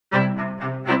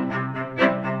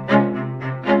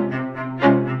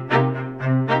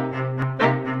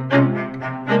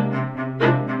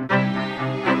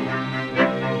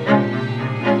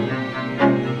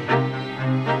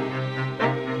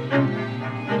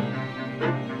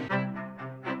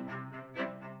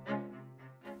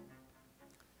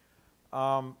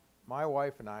My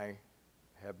wife and I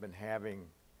have been having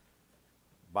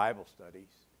Bible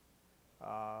studies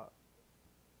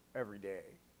every day.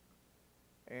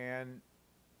 And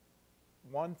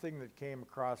one thing that came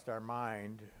across our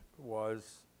mind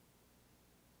was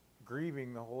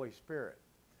grieving the Holy Spirit.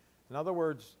 In other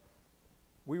words,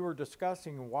 we were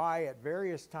discussing why at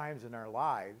various times in our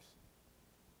lives,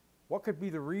 what could be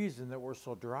the reason that we're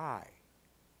so dry?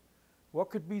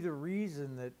 What could be the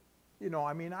reason that,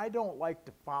 I don't like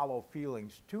to follow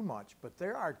feelings too much, but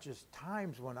there are just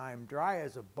times when I'm dry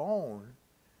as a bone,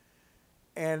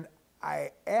 and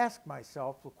I ask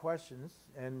myself the questions,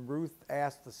 and Ruth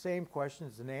asked the same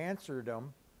questions and answered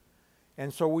them.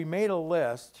 And so we made a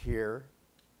list here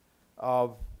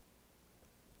of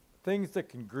things that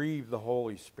can grieve the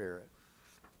Holy Spirit.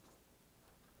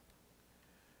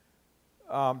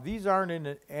 These aren't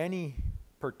in any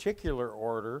particular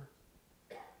order,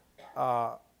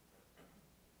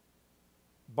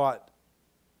 but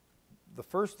the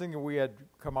first thing that we had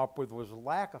come up with was a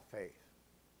lack of faith.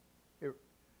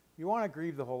 You want to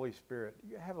grieve the Holy Spirit,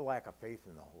 you have a lack of faith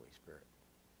in the Holy Spirit.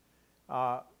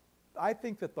 I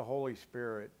think that the Holy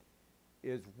Spirit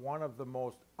is one of the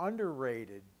most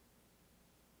underrated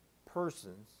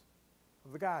persons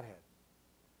of the Godhead.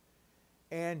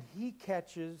 And he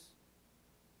catches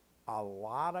a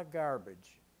lot of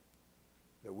garbage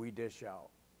that we dish out,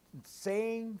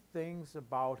 saying things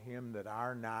about him that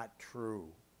are not true.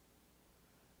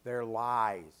 They're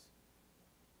lies.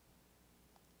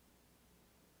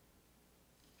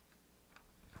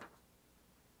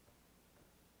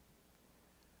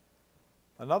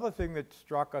 Another thing that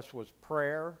struck us was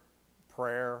prayer,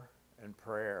 prayer, and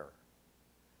prayer.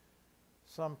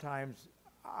 Sometimes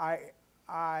I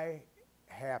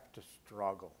have to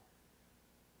struggle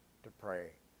to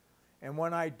pray. And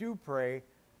when I do pray,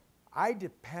 I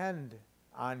depend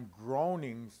on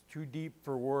groanings too deep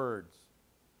for words.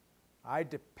 I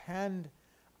depend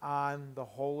on the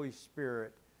Holy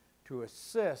Spirit to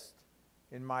assist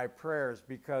in my prayers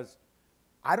because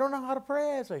I don't know how to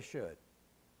pray as I should.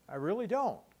 I really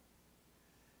don't.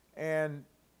 And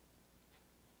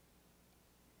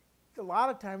a lot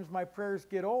of times my prayers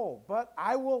get old, but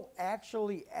I will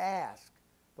actually ask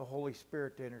the Holy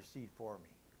Spirit to intercede for me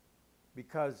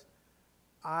because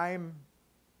I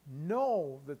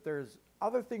know that there's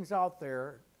other things out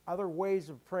there, other ways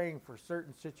of praying for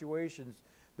certain situations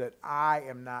that I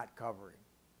am not covering,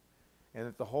 and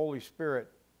that the Holy Spirit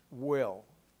will.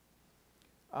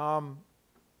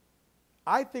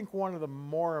 I think one of the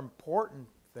more important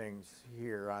things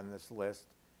here on this list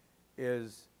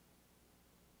is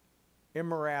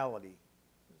immorality,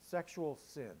 sexual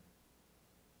sin.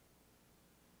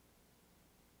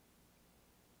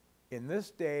 In this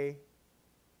day,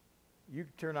 you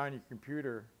can turn on your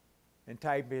computer and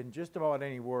type in just about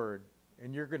any word,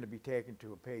 and you're going to be taken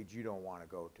to a page you don't want to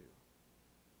go to.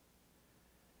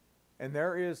 And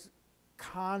there is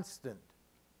constant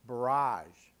barrage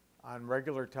on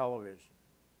regular television,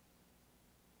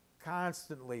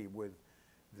 constantly with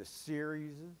the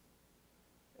series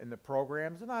and the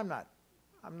programs. And I'm not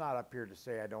up here to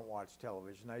say I don't watch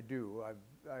television. I do.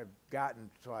 I've gotten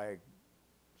so I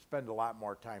spend a lot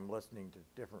more time listening to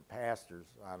different pastors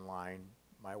online.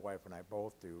 My wife and I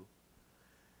both do.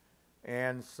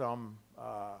 And some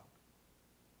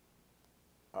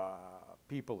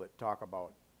people that talk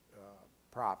about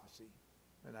prophecy,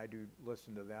 and I do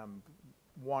listen to them.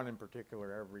 One in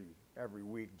particular every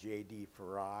week, J.D.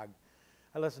 Farag.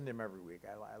 I listen to him every week.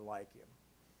 I like him.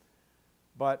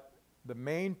 But the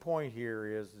main point here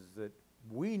is that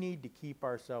we need to keep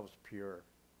ourselves pure.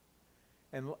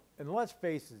 And let's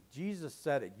face it, Jesus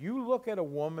said it. You look at a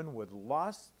woman with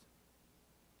lust,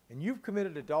 and you've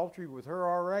committed adultery with her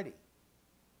already.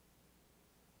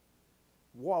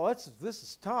 Well, this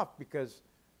is tough because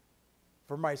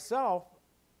for myself,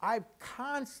 I've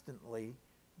constantly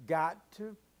got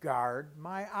to guard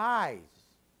my eyes.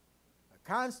 I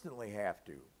constantly have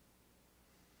to.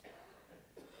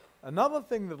 Another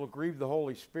thing that will grieve the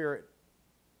Holy Spirit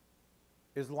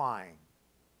is lying.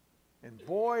 And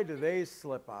boy, do they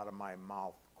slip out of my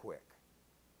mouth quick.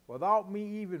 Without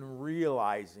me even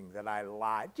realizing that I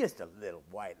lied. Just a little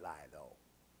white lie, though.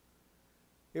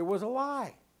 It was a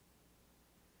lie.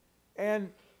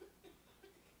 And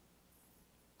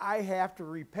I have to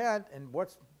repent, and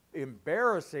what's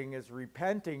embarrassing is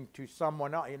repenting to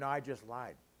someone else. I just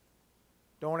lied.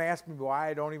 Don't ask me why.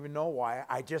 I don't even know why.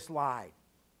 I just lied.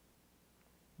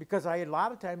 Because I, a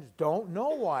lot of times, don't know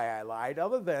why I lied,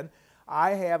 other than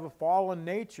I have a fallen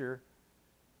nature,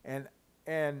 and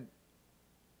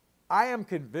I am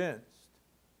convinced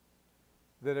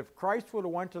that if Christ would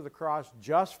have went to the cross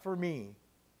just for me,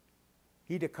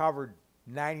 he'd have covered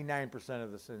 99%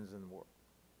 of the sins in the world.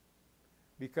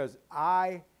 Because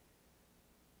I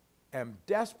am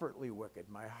desperately wicked.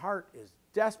 My heart is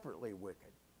desperately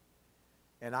wicked.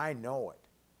 And I know it.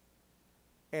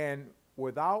 And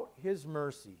without his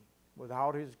mercy,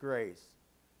 without his grace,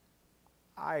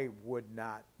 I would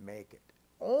not make it.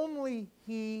 Only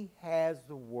he has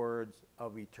the words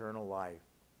of eternal life.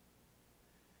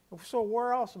 So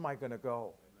where else am I going to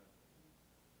go?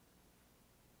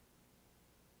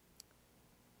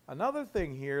 Another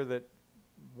thing here that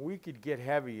we could get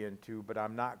heavy into, but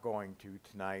I'm not going to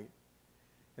tonight,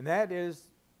 and that is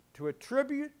to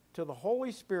attribute to the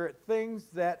Holy Spirit things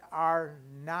that are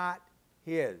not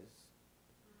his.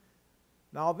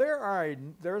 Now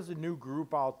there's a new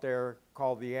group out there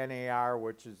called the NAR,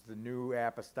 which is the New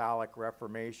Apostolic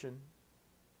Reformation.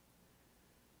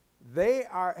 They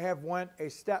have went a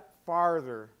step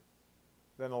farther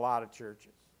than a lot of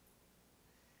churches.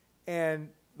 And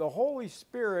the Holy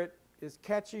Spirit is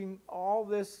catching all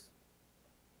this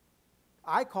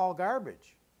I call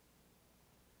garbage.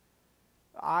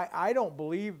 I don't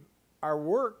believe are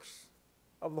works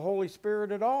of the Holy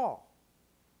Spirit at all.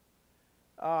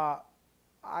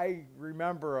 I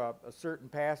remember a certain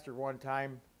pastor one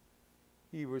time,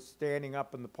 he was standing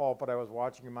up in the pulpit. I was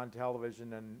watching him on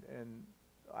television, and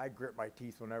I grit my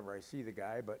teeth whenever I see the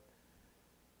guy, but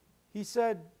he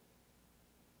said,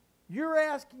 "You're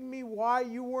asking me why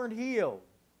you weren't healed."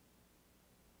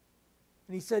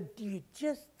 And he said, "Do you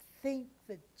just think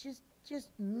that just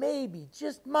maybe,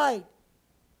 just might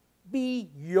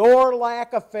be your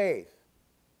lack of faith?"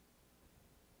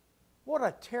 What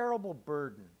a terrible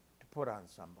burden to put on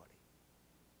somebody.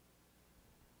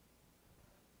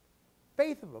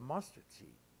 Faith of a mustard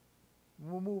seed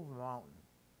will move a mountain.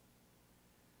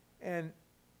 And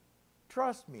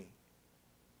trust me,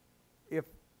 if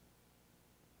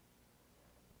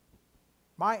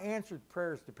my answered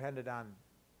prayers depended on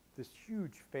this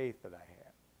huge faith that I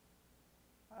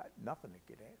have, nothing would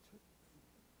get answered.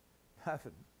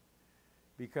 Nothing.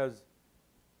 Because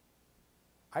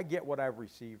I get what I've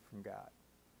received from God.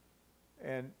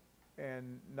 And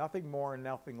nothing more and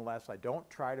nothing less. I don't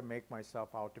try to make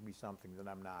myself out to be something that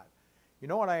I'm not. You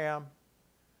know what I am?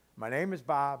 My name is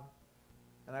Bob,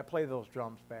 and I play those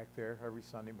drums back there every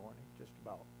Sunday morning, just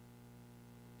about.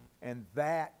 And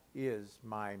that is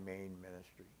my main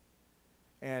ministry.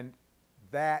 And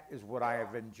that is what I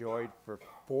have enjoyed for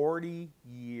 40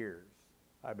 years.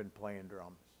 I've been playing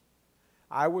drums.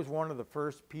 I was one of the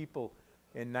first people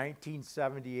in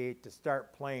 1978 to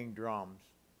start playing drums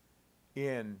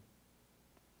in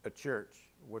a church,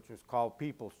 which was called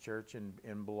People's Church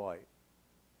in Beloit.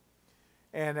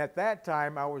 And at that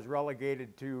time, I was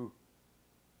relegated to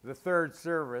the third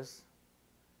service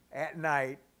at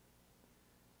night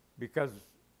because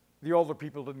the older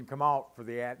people didn't come out for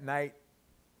the at night,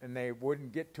 and they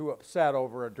wouldn't get too upset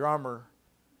over a drummer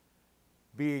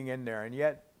being in there. And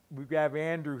yet, we have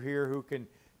Andrew here who can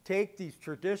take these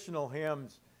traditional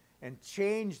hymns and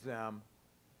change them,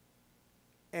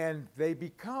 and they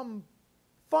become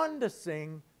fun to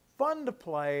sing, fun to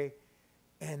play,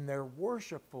 and they're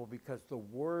worshipful because the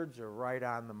words are right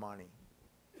on the money,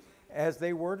 as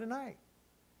they were tonight.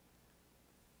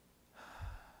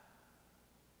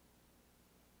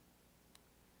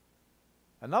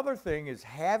 Another thing is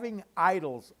having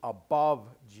idols above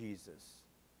Jesus,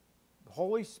 the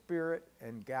Holy Spirit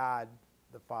and God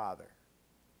the Father.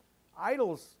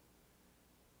 Idols,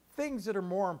 things that are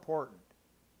more important.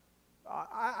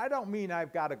 I don't mean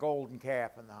I've got a golden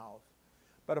calf in the house.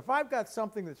 But if I've got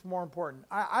something that's more important,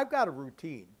 I've got a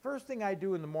routine. First thing I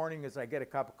do in the morning is I get a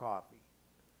cup of coffee.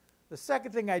 The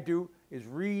second thing I do is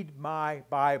read my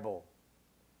Bible.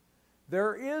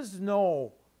 There is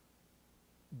no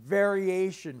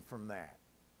variation from that.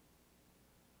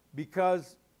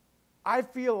 Because I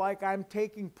feel like I'm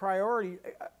taking priority.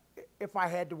 If I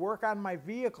had to work on my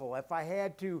vehicle, if I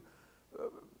had to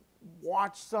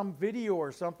watch some video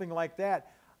or something like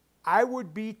that, I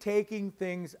would be taking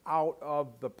things out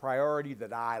of the priority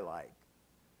that I like.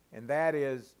 And that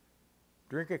is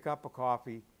drink a cup of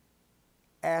coffee,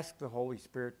 ask the Holy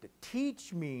Spirit to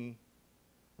teach me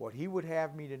what He would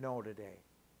have me to know today.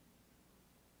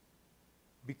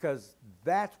 Because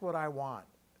that's what I want.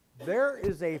 There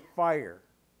is a fire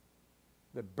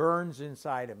that burns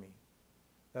inside of me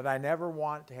that I never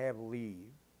want to have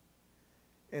leave.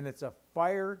 And it's a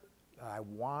fire I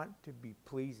want to be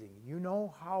pleasing. You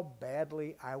know how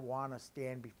badly I want to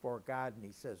stand before God, and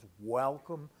He says,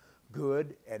 "Welcome,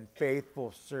 good and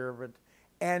faithful servant.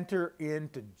 Enter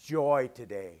into joy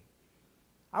today."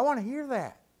 I want to hear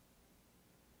that.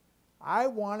 I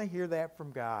want to hear that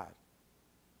from God.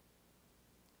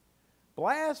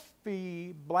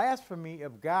 Blasphemy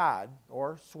of God,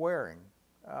 or swearing,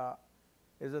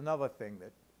 is another thing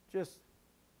that just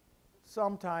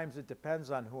sometimes it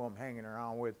depends on who I'm hanging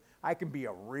around with. I can be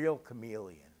a real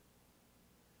chameleon.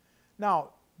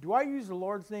 Now, do I use the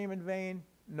Lord's name in vain?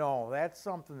 No, that's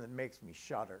something that makes me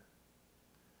shudder.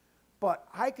 But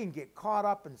I can get caught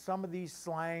up in some of these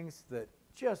slangs that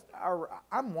just are,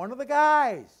 I'm one of the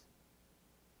guys.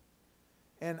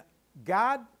 And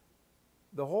God,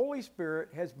 the Holy Spirit,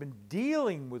 has been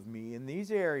dealing with me in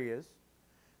these areas.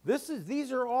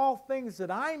 These are all things that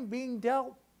I'm being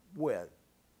dealt with.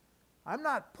 I'm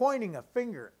not pointing a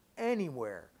finger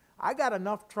anywhere. I got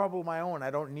enough trouble of my own.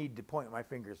 I don't need to point my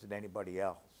fingers at anybody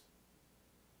else.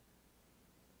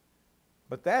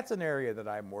 But that's an area that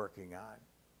I'm working on.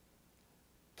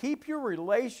 Keep your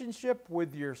relationship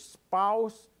with your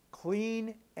spouse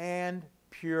clean and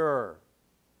pure.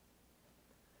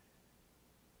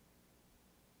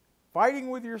 Fighting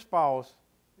with your spouse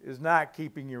is not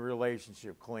keeping your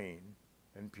relationship clean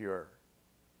and pure.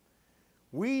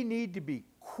 We need to be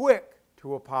quick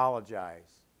to apologize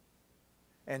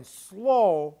and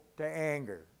slow to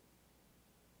anger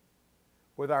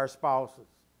with our spouses.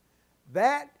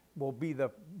 That will be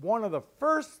one of the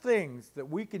first things that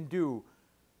we can do.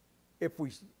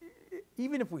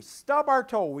 Even if we stub our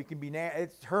toe, we can be,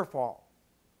 it's her fault.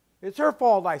 It's her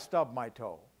fault I stubbed my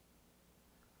toe.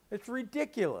 It's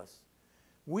ridiculous.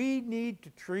 We need to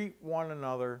treat one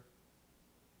another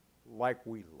like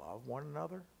we love one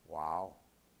another. Wow.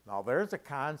 Now there's a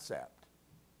concept,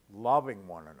 loving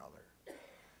one another.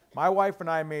 My wife and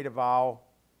I made a vow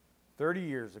 30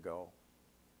 years ago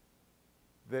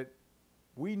that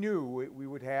we knew we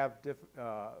would have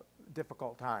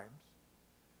difficult times.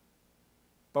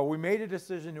 But we made a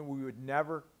decision that we would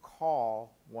never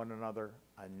call one another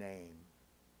a name,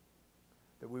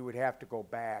 that we would have to go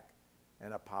back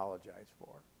and apologize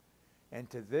for. And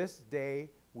to this day,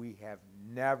 we have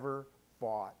never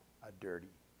fought a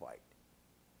dirty fight.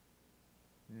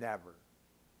 Never.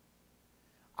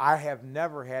 I have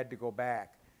never had to go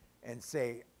back and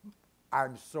say,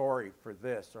 I'm sorry for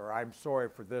this, or I'm sorry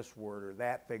for this word, or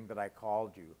that thing that I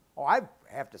called you. Oh, I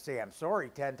have to say I'm sorry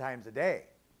 10 times a day.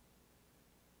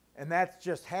 And that's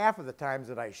just half of the times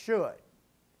that I should.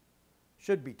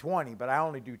 Should be 20, but I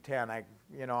only do 10. I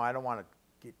don't want to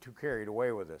get too carried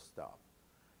away with this stuff.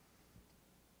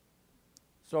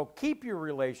 So keep your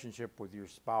relationship with your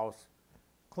spouse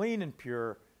clean and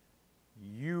pure.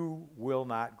 You will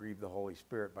not grieve the Holy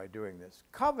Spirit by doing this.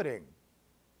 Coveting.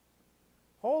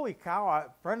 Holy cow, a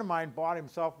friend of mine bought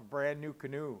himself a brand new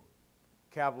canoe,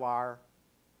 Kevlar,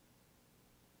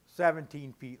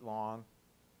 17 feet long.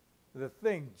 The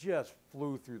thing just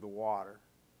flew through the water.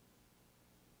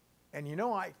 And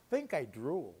I think I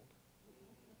drooled.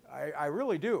 I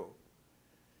really do.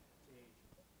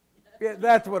 Yeah,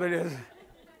 that's what it is.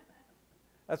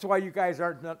 That's why you guys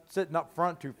aren't sitting up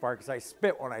front too far, because I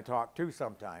spit when I talk too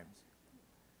sometimes.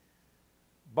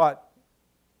 But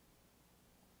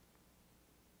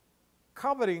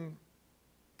coveting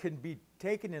can be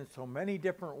taken in so many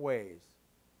different ways.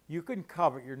 You can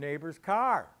covet your neighbor's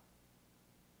car.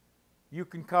 You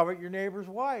can covet your neighbor's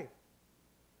wife.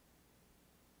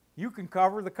 You can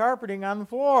cover the carpeting on the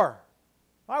floor.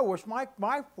 I wish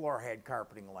my floor had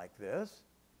carpeting like this.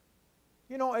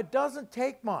 It doesn't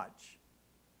take much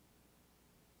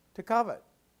to covet.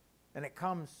 And it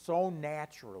comes so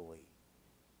naturally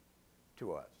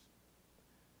to us.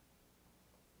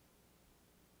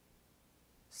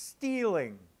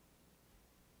 Stealing.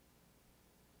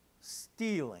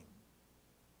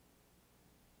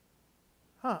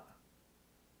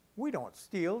 We don't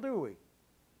steal, do we?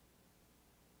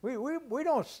 We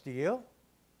don't steal.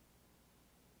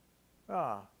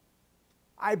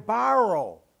 I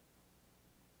borrow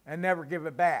and never give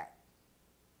it back.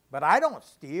 But I don't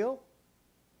steal.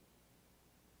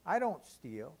 I don't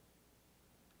steal.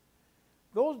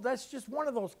 That's just one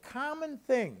of those common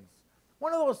things,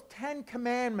 one of those 10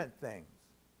 commandment things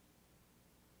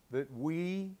that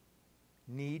we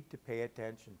need to pay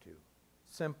attention to.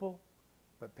 Simple,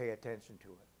 but pay attention to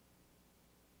it.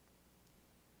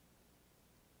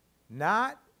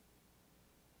 Not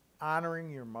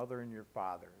honoring your mother and your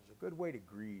father is a good way to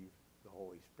grieve the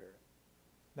Holy Spirit.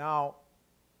 Now,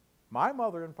 my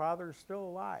mother and father are still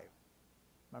alive.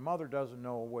 My mother doesn't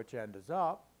know which end is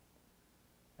up,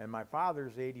 and my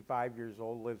father's 85 years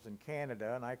old, lives in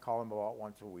Canada, and I call him about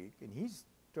once a week, and he's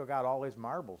still got all his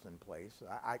marbles in place.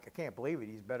 I can't believe it.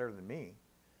 He's better than me.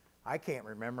 I can't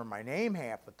remember my name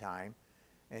half the time.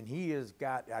 And he has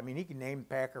got, he can name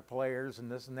Packer players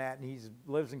and this and that, and he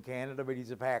lives in Canada, but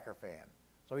he's a Packer fan.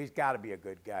 So he's got to be a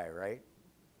good guy, right?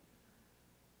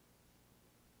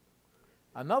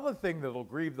 Another thing that'll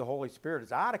grieve the Holy Spirit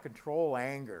is out of control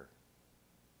anger.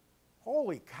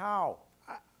 Holy cow.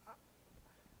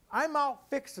 I'm out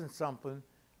fixing something.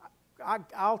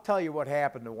 I'll tell you what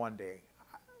happened to one day.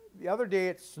 The other day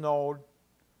it snowed.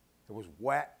 It was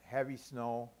wet, heavy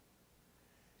snow.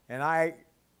 And I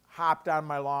hopped on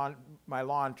my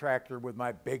lawn tractor with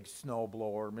my big snow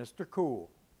blower, Mr. Cool.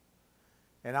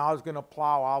 And I was going to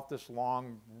plow out this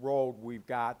long road we've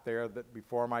got there that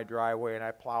before my driveway, and I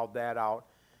plowed that out.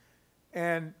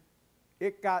 And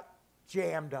it got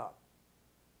jammed up.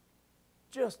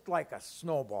 Just like a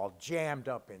snowball jammed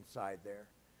up inside there.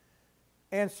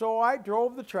 And so I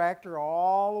drove the tractor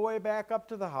all the way back up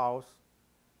to the house.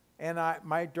 And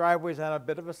my driveway's on a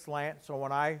bit of a slant, so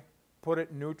when I put it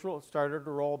in neutral, it started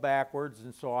to roll backwards,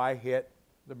 and so I hit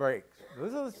the brakes.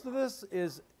 This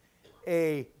is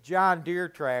a John Deere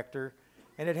tractor,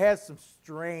 and it has some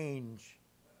strange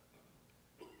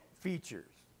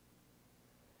features.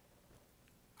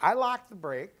 I locked the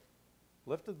brake,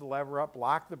 lifted the lever up,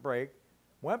 locked the brake,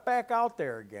 went back out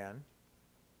there again,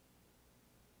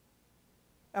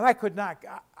 and I could not.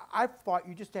 I thought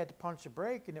you just had to punch the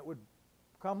brake and it would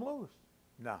come loose.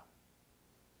 No.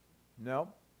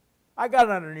 Nope. I got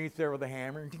underneath there with a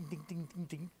hammer, ding, ding, ding, ding,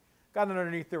 ding. Got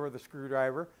underneath there with a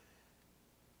screwdriver.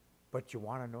 But you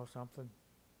want to know something?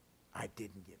 I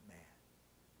didn't get mad.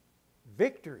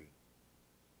 Victory.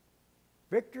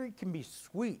 Victory can be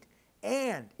sweet,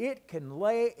 and it can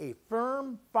lay a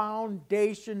firm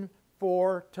foundation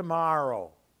for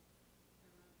tomorrow.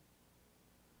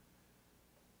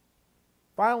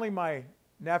 Finally, my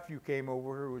nephew came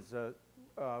over who was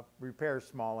repairs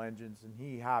small engines, and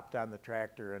he hopped on the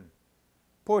tractor and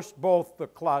pushed both the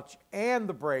clutch and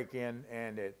the brake in,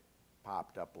 and it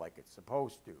popped up like it's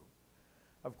supposed to.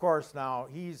 Of course, now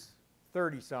he's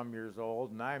 30-some years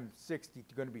old, and I'm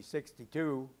going to be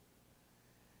 62.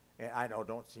 And I know,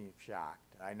 don't seem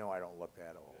shocked. I know I don't look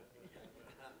that old.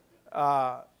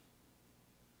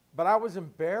 But I was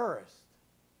embarrassed.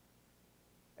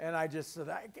 And I just said,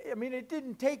 I mean, it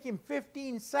didn't take him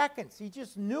 15 seconds. He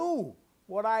just knew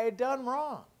what I had done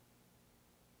wrong.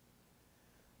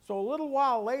 So a little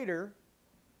while later,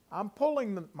 I'm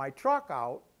pulling my truck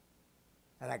out,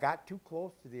 and I got too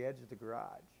close to the edge of the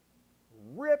garage.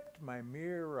 Ripped my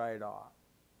mirror right off.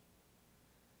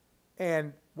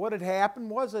 And what had happened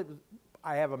was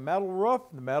I have a metal roof.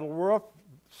 The metal roof,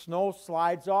 snow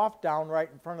slides off down right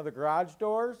in front of the garage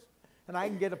doors, and I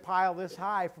can get a pile this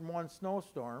high from one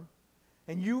snowstorm.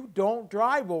 And you don't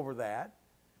drive over that.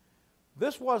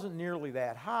 This wasn't nearly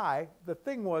that high. The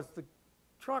thing was the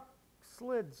truck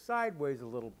slid sideways a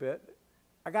little bit.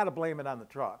 I got to blame it on the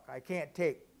truck. I can't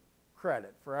take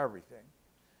credit for everything.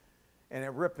 And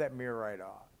it ripped that mirror right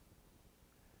off.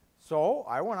 So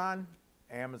I went on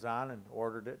Amazon and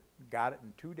ordered it, got it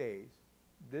in 2 days.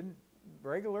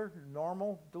 Regular,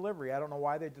 normal delivery. I don't know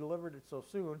why they delivered it so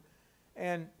soon.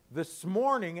 And this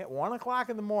morning at 1 o'clock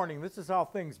in the morning, this is how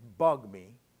things bug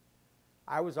me.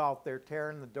 I was out there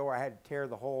tearing the door. I had to tear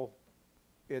the whole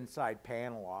inside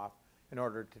panel off in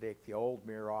order to take the old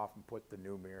mirror off and put the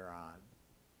new mirror on.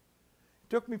 It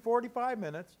took me 45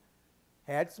 minutes,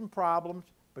 had some problems,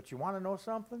 but you want to know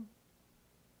something?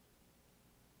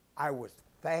 I was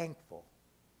thankful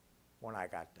when I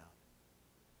got done.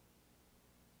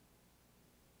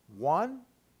 One,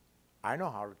 I know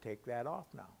how to take that off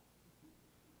now.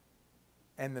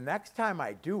 And the next time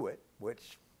I do it,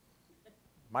 which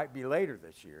might be later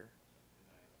this year.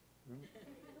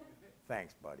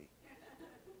 Thanks, buddy.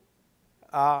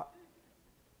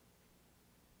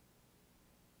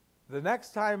 The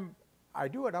next time I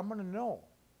do it, I'm going to know.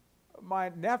 My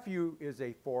nephew is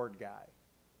a Ford guy.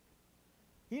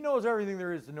 He knows everything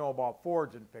there is to know about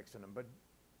Fords and fixing them, but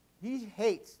he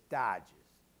hates Dodges.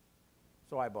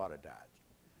 So I bought a Dodge.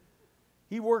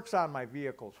 He works on my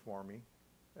vehicles for me.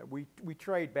 We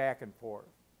trade back and forth,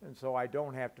 and so I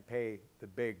don't have to pay the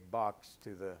big bucks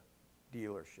to the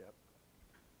dealership.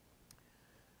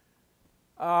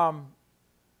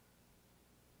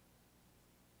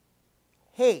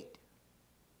 Hate,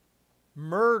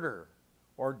 murder,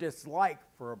 or dislike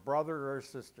for a brother or a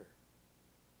sister.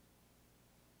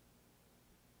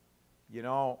 You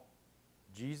know,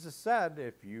 Jesus said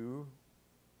if you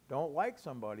don't like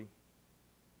somebody,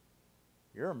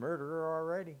 you're a murderer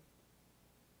already.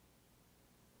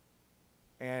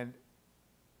 And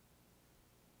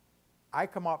I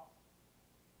come up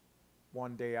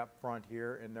one day up front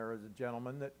here, and there was a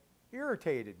gentleman that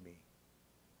irritated me.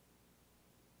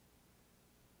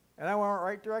 And I went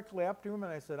right directly up to him,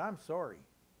 and I said, "I'm sorry.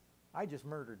 I just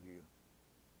murdered you."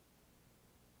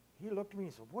 He looked at me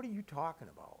and said, "What are you talking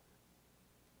about?"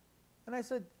 And I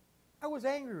said, I was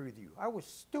angry with you. I was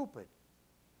stupid.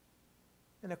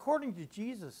 And according to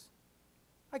Jesus,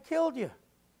 I killed you.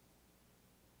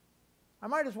 I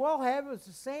might as well have. It was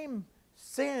the same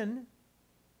sin.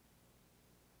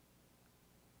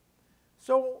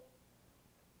 So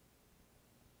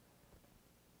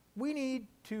we need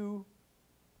to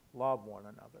love one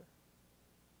another.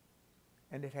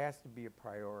 And it has to be a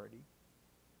priority.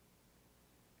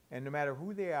 And no matter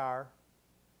who they are,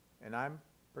 and I'm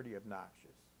pretty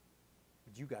obnoxious,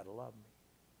 but you got to love me.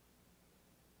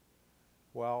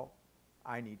 Well,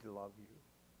 I need to love you.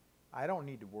 I don't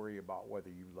need to worry about whether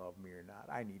you love me or not.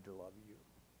 I need to love you.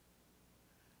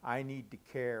 I need to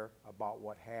care about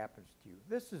what happens to you.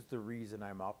 This is the reason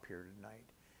I'm up here tonight,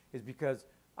 is because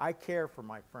I care for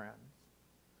my friends.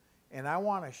 And I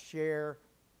want to share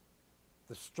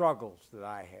the struggles that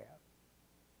I have.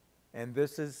 And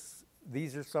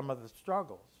these are some of the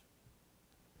struggles.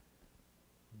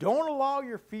 Don't allow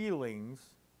your feelings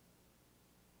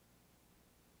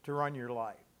to run your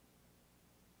life.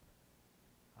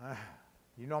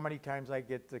 You know how many times I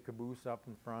get the caboose up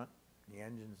in front, the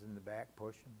engine's in the back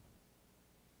pushing?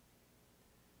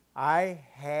 I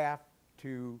have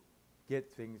to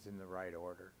get things in the right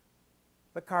order.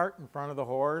 The cart in front of the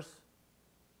horse,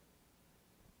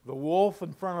 the wolf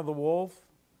in front of the wolf.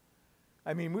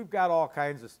 I mean, we've got all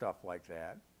kinds of stuff like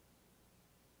that.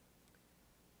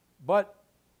 But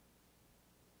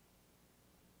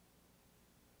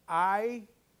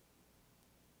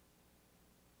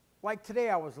like today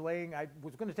I was going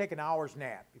to take an hour's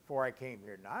nap before I came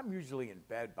here. Now, I'm usually in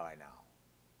bed by now.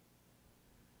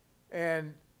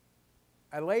 And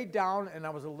I laid down and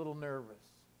I was a little nervous.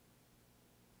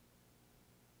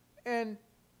 And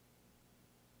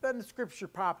then the scripture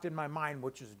popped in my mind,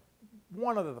 which is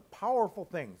one of the powerful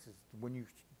things is when you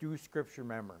do scripture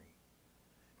memory.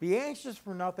 Be anxious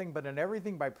for nothing, but in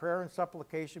everything by prayer and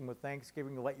supplication with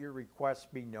thanksgiving, let your requests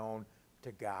be known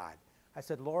to God. I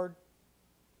said, Lord,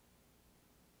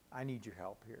 I need your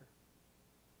help here.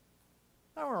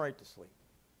 I went right to sleep.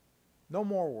 No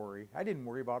more worry. I didn't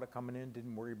worry about it coming in,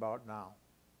 didn't worry about it now.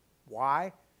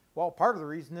 Why? Well, part of the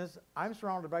reason is I'm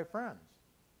surrounded by friends.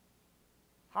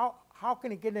 How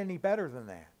can it get any better than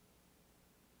that?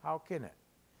 How can it?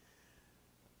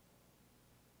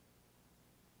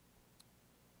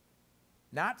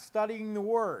 Not studying the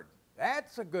Word.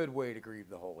 That's a good way to grieve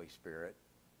the Holy Spirit.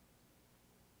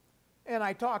 And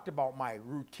I talked about my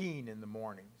routine in the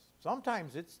mornings.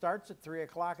 Sometimes it starts at 3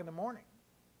 o'clock in the morning,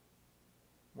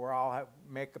 where I'll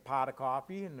make a pot of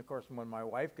coffee, and of course when my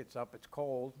wife gets up it's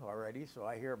cold already, so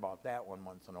I hear about that one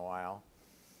once in a while.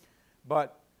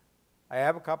 But I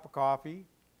have a cup of coffee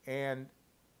and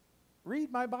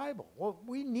read my Bible. Well,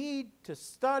 we need to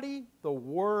study the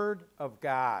Word of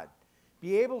God.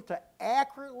 Be able to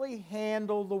accurately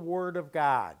handle the Word of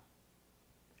God.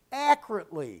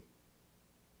 Accurately.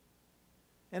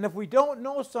 And if we don't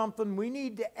know something, we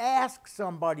need to ask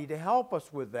somebody to help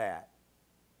us with that.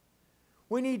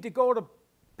 We need to go to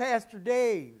Pastor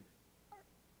Dave,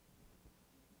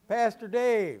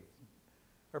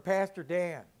 or Pastor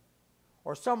Dan,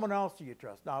 or someone else you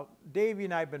trust. Now, Davey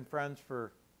and I have been friends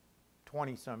for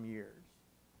 20-some years.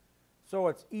 So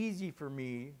it's easy for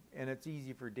me, and it's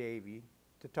easy for Davey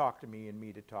to talk to me and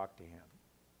me to talk to him.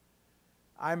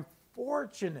 I'm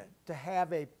fortunate to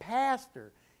have a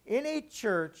pastor in a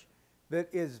church that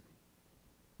is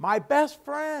my best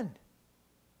friend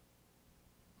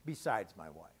besides my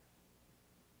wife.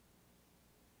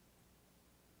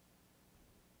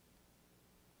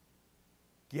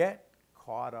 Get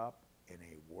caught up in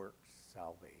a works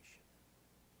salvation.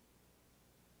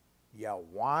 You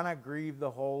want to grieve the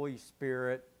Holy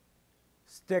Spirit,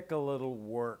 stick a little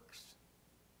works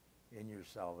in your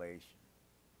salvation.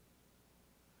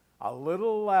 A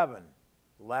little leaven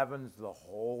leavens the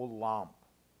whole lump.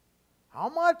 How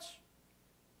much?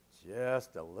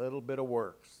 Just a little bit of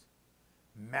works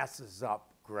messes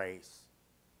up grace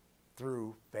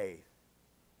through faith.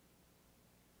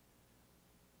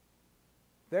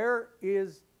 There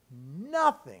is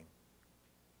nothing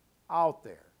out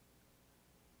there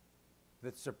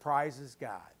that surprises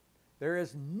God. There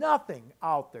is nothing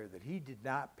out there that He did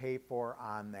not pay for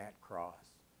on that cross.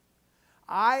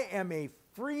 I am a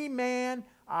free man.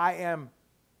 I am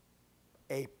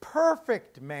a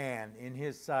perfect man in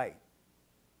His sight.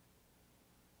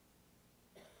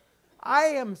 I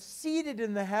am seated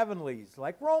in the heavenlies,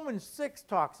 like Romans 6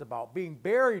 talks about, being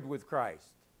buried with Christ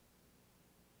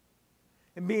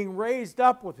and being raised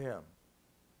up with Him.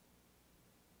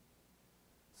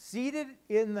 Seated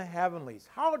in the heavenlies.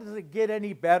 How does it get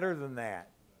any better than that?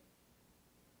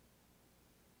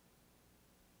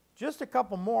 Just a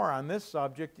couple more on this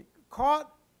subject.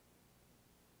 Caught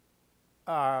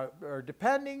or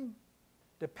depending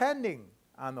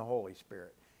on the Holy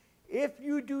Spirit. If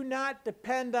you do not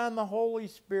depend on the Holy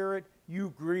Spirit,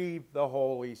 you grieve the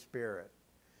Holy Spirit.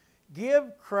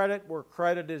 Give credit where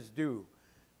credit is due.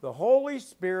 The Holy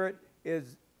Spirit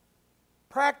is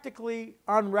practically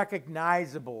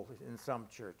unrecognizable in some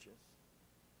churches.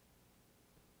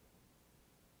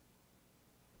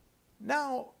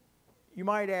 Now, you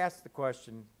might ask the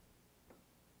question,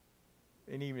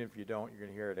 and even if you don't, you're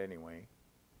going to hear it anyway.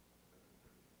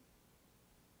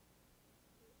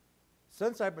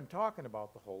 Since I've been talking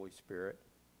about the Holy Spirit,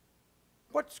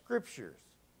 what scriptures?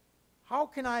 How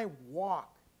can I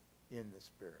walk in the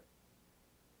Spirit?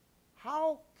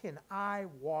 How can I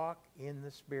walk in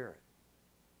the Spirit?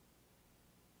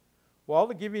 Well,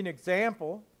 to give you an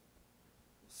example,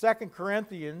 2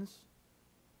 Corinthians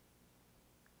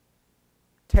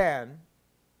 10,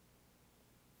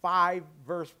 5,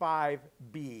 verse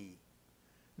 5b.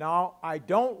 Now, I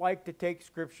don't like to take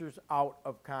scriptures out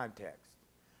of context.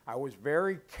 I was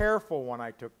very careful when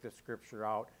I took the scripture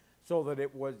out so that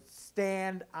it would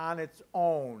stand on its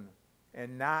own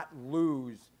and not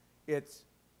lose its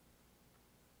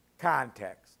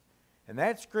context. And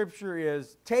that scripture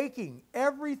is taking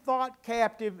every thought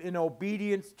captive in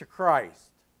obedience to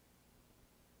Christ.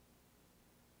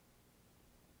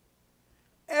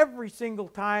 Every single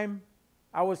time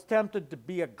I was tempted to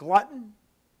be a glutton,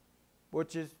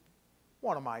 which is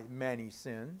one of my many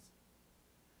sins,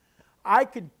 I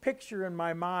could picture in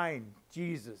my mind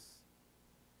Jesus.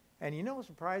 And you know,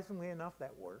 surprisingly enough,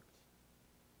 that works.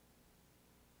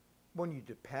 When you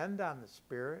depend on the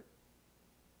Spirit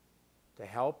to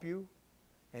help you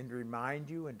and to remind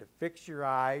you and to fix your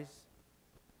eyes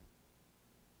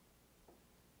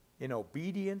in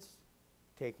obedience,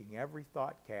 taking every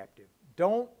thought captive.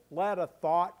 Don't let a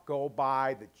thought go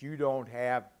by that you don't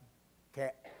have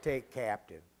take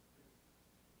captive.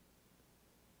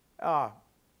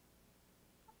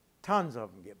 Tons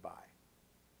of them get by.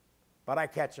 But I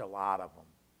catch a lot of them.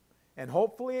 And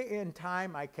hopefully in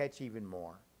time I catch even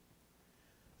more.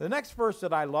 The next verse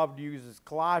that I love to use is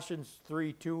Colossians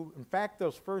 3:2. In fact,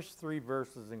 those first 3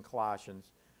 verses in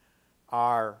Colossians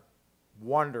are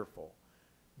wonderful.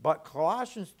 But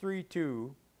Colossians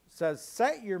 3:2 says,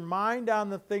 set your mind on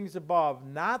the things above,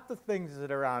 not the things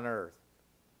that are on earth.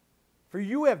 For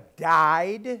you have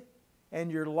died,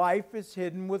 and your life is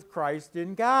hidden with Christ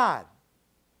in God.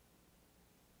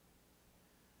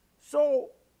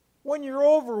 So, when you're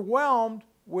overwhelmed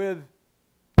with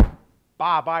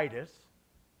Bobitis,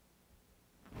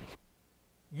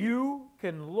 you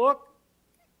can look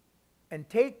and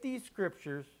take these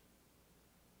scriptures,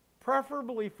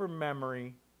 preferably from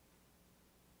memory,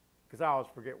 because I always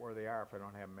forget where they are if I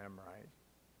don't have them memorized.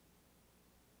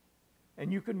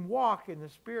 And you can walk in the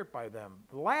Spirit by them.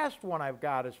 The last one I've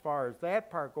got as far as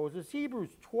that part goes is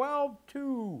Hebrews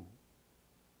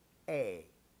 12:2a.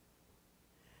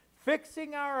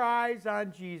 Fixing our eyes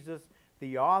on Jesus,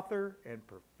 the author and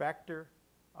perfecter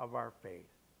of our faith.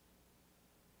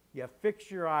 You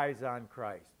fix your eyes on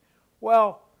Christ.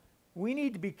 Well, we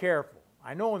need to be careful.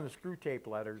 I know in the Screw Tape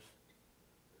letters,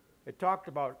 it talked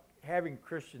about having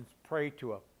Christians pray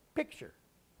to a picture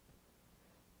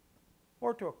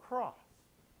or to a cross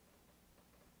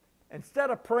instead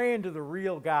of praying to the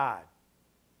real God,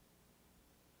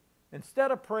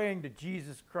 instead of praying to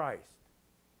Jesus Christ,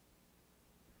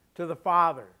 to the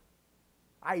Father.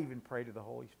 I even pray to the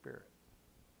Holy Spirit.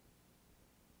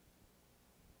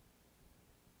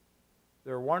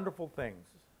 They're wonderful things.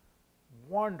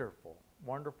 Wonderful,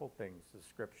 wonderful things, the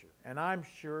Scripture. And I'm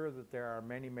sure that there are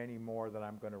many, many more that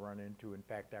I'm going to run into. In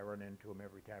fact, I run into them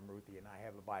every time Ruthie and I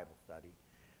have a Bible study.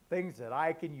 Things that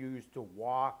I can use to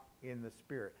walk in the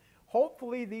Spirit.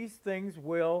 Hopefully these things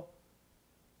will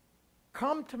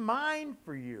come to mind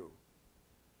for you.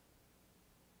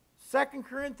 2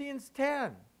 Corinthians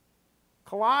 10,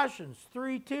 Colossians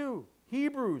 3:2,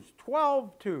 Hebrews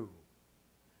 12:2.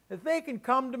 If they can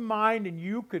come to mind and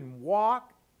you can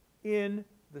walk in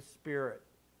the Spirit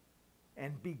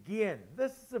and begin.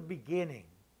 This is a beginning.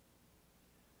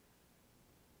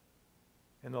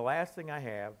 And the last thing I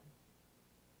have,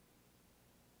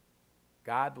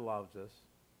 God loves us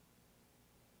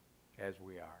as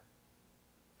we are.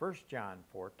 1 John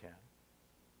 4:10.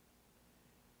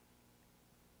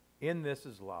 In this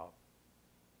is love.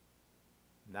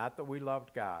 Not that we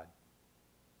loved God,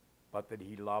 but that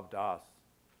He loved us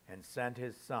and sent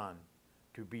His Son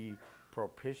to be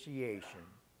propitiation,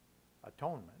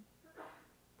 atonement.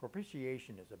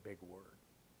 Propitiation is a big word,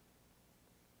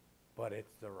 but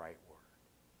it's the right word.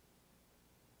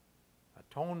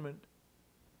 Atonement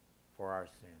for our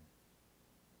sin.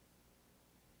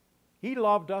 He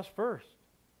loved us first.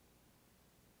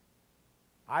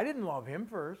 I didn't love him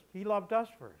first. He loved us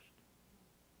first.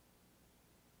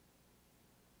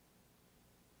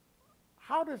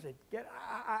 How does it get?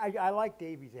 I like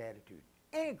Davy's attitude.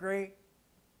 Ain't it great?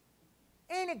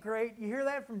 Ain't it great? You hear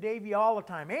that from Davy all the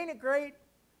time. Ain't it great?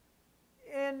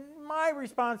 And my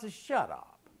response is, shut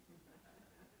up.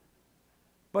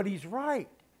 But he's right.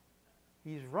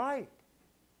 He's right.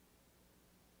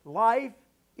 Life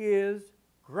is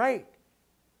great.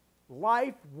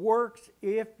 Life works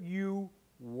if you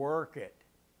work it.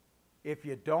 If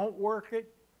you don't work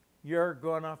it, you're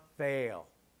going to fail.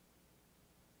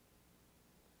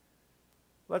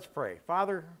 Let's pray.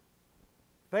 Father,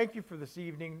 thank you for this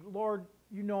evening. Lord,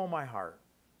 you know my heart.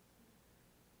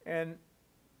 And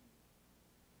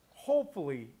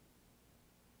hopefully,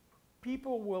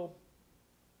 people will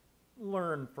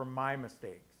learn from my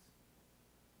mistakes.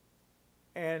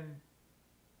 And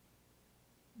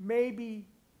maybe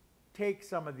take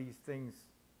some of these things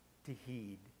to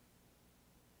heed.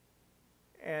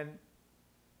 And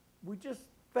we just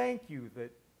thank you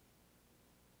that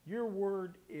your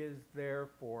word is there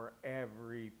for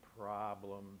every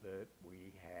problem that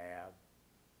we have.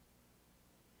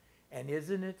 And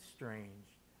isn't it strange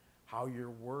how your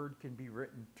word can be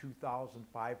written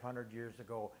 2,500 years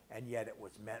ago and yet it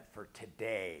was meant for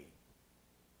today?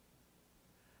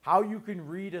 How you can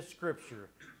read a scripture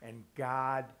and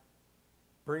God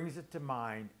brings it to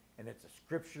mind and it's a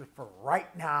scripture for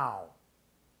right now.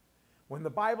 When the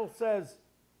Bible says,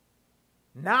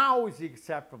 now is the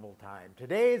acceptable time,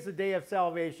 today is the day of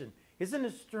salvation, isn't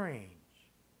it strange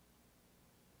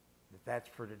that that's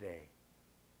for today?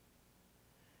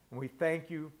 And we thank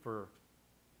you for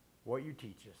what you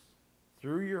teach us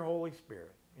through your Holy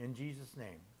Spirit. In Jesus'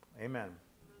 name, amen.